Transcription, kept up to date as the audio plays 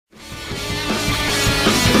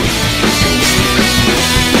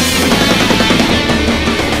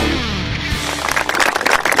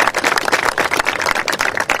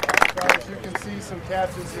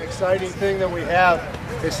exciting thing that we have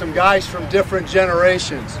is some guys from different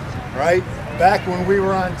generations, right? Back when we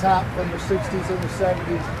were on top from the 60s and the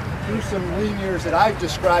 70s, through some lean years that I've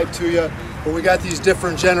described to you, but we got these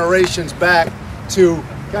different generations back to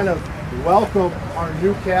kind of welcome our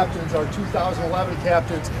new captains, our 2011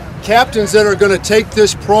 captains that are going to take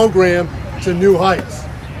this program to new heights.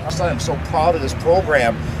 I'm so proud of this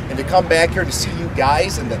program, and to come back here to see you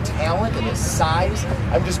guys and the talent and the size,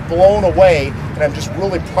 I'm just blown away, and I'm just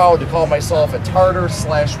really proud to call myself a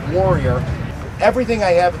Tartar/Warrior. Everything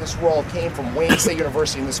I have in this world came from Wayne State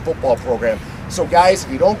University in this football program. So guys,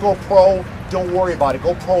 if you don't go pro, don't worry about it.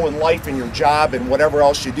 Go pro in life and your job and whatever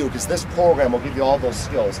else you do, because this program will give you all those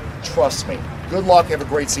skills. Trust me. Good luck. Have a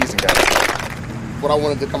great season, guys. What I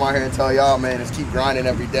wanted to come out here and tell y'all, man, is keep grinding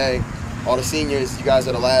every day. All the seniors, you guys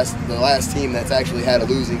are the last team that's actually had a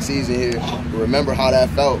losing season here. Remember how that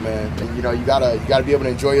felt, man. And you know, you gotta be able to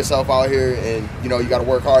enjoy yourself out here, and you know, you gotta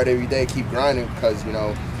work hard every day, keep grinding, because you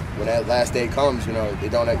know, when that last day comes, you know, you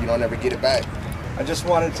don't ever get it back. I just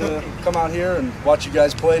wanted to come out here and watch you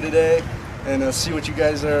guys play today, and see what you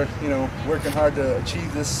guys are, you know, working hard to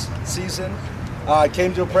achieve this season. I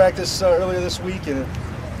came to a practice earlier this week, and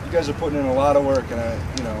you guys are putting in a lot of work,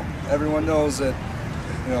 and you know, everyone knows that,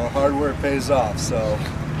 you know, hard work pays off. So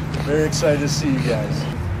very excited to see you guys,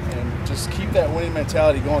 and just keep that winning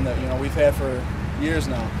mentality going that, you know, we've had for years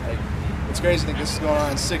now. Like, it's crazy to think this is going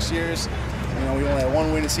on in 6 years. You know, we only had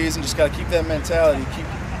one winning season. Just got to keep that mentality,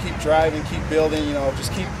 keep driving, keep building. You know,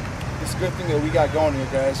 just keep this good thing that we got going here,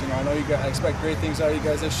 guys. You know, I know I expect great things out of you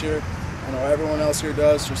guys this year. I know everyone else here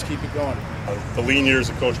does. Just keep it going. The lean years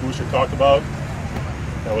that Coach Booster talked about,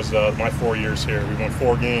 that was my 4 years here. We won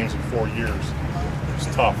 4 games in 4 years. It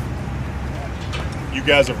was tough. You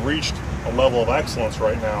guys have reached a level of excellence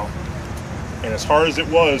right now, and as hard as it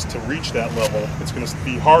was to reach that level, it's going to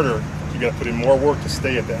be harder. You got to put in more work to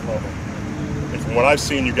stay at that level. And from what I've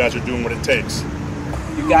seen, you guys are doing what it takes.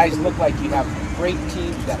 You guys look like you have a great team.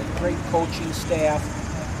 You got a great coaching staff.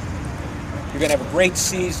 You're going to have a great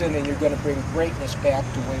season, and you're going to bring greatness back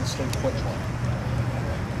to Wayne State football.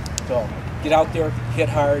 So get out there, hit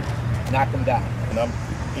hard, knock them down. And I'm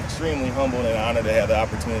extremely humbled and honored to have the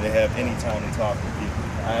opportunity to have any time to talk with you.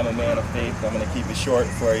 I am a man of faith. I'm going to keep it short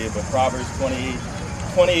for you, but Proverbs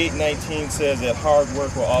 28:19 says that hard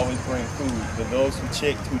work will always bring food, but those who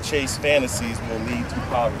chase fantasies will lead to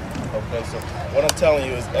poverty. Okay, so what I'm telling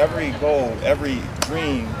you is every goal, every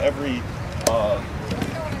dream, every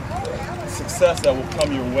success that will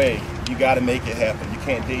come your way, you got to make it happen. You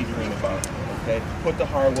can't daydream about it. Okay, put the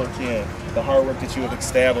hard work in, the hard work that you have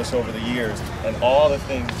established over the years, and all the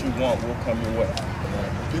things that you want will come your way.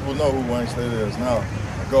 People know who Wayne State is now.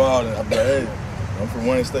 I go out and I be like, hey, I'm from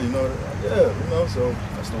Wayne State, you know? Yeah, you know, so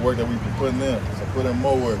that's the work that we've been putting in. So put in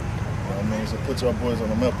more work. You know what I mean? So put your boys on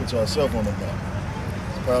the map, put yourself on the map.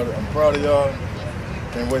 I'm proud of y'all.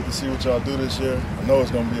 Can't wait to see what y'all do this year. I know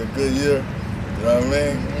it's going to be a good year. You know what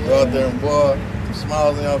I mean? Go out there and ball.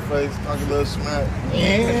 Smiles on your face, talk a little smack.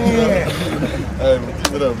 Yeah. Hey, well,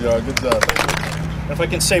 keep it up, y'all. Good job. If I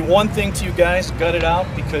can say one thing to you guys, gut it out,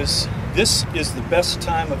 because this is the best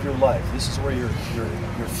time of your life. This is where your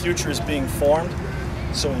future is being formed.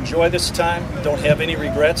 So enjoy this time. Don't have any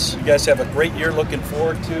regrets. You guys have a great year looking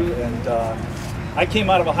forward to. And I came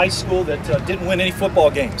out of a high school that didn't win any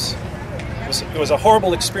football games. It was a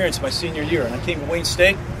horrible experience my senior year, and I came to Wayne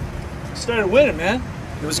State, started winning, man.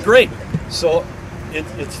 It was great. So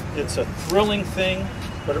it's a thrilling thing,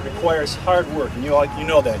 but it requires hard work, and you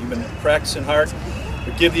know that. You've been practicing hard.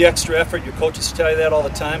 But give the extra effort. Your coaches tell you that all the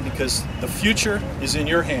time, because the future is in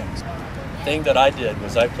your hands. The thing that I did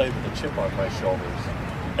was I played with a chip on my shoulders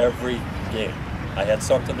every game. I had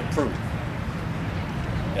something to prove.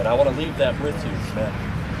 And I want to leave that with you, man.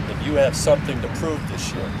 That you have something to prove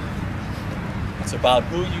this year. It's about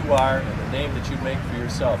who you are and the name that you make for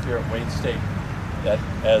yourself here at Wayne State. That,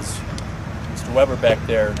 as Mr. Weber back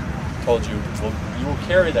there told you, you will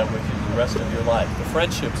carry that with you the rest of your life. The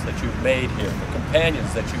friendships that you've made here, the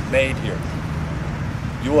companions that you've made here.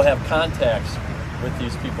 You will have contacts with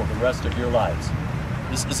these people the rest of your lives.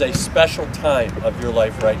 This is a special time of your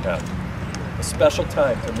life right now. A special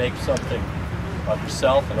time to make something of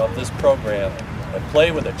yourself and of this program and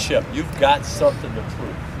play with a chip. You've got something to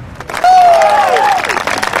prove.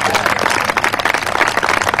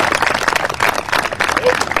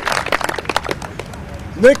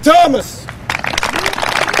 Nick Thomas.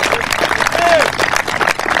 Hey.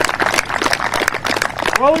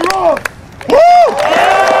 Wally Roth. Woo!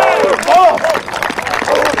 Oh.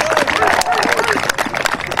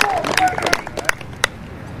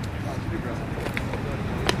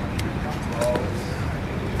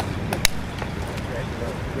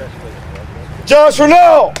 Josh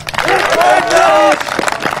Renault.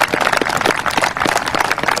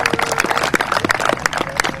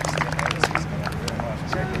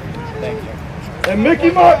 And Mickey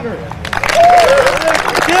Martner.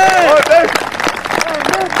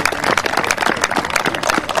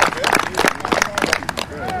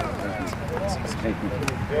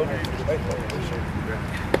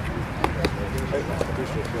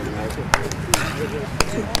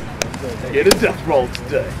 Get a death roll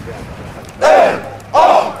today.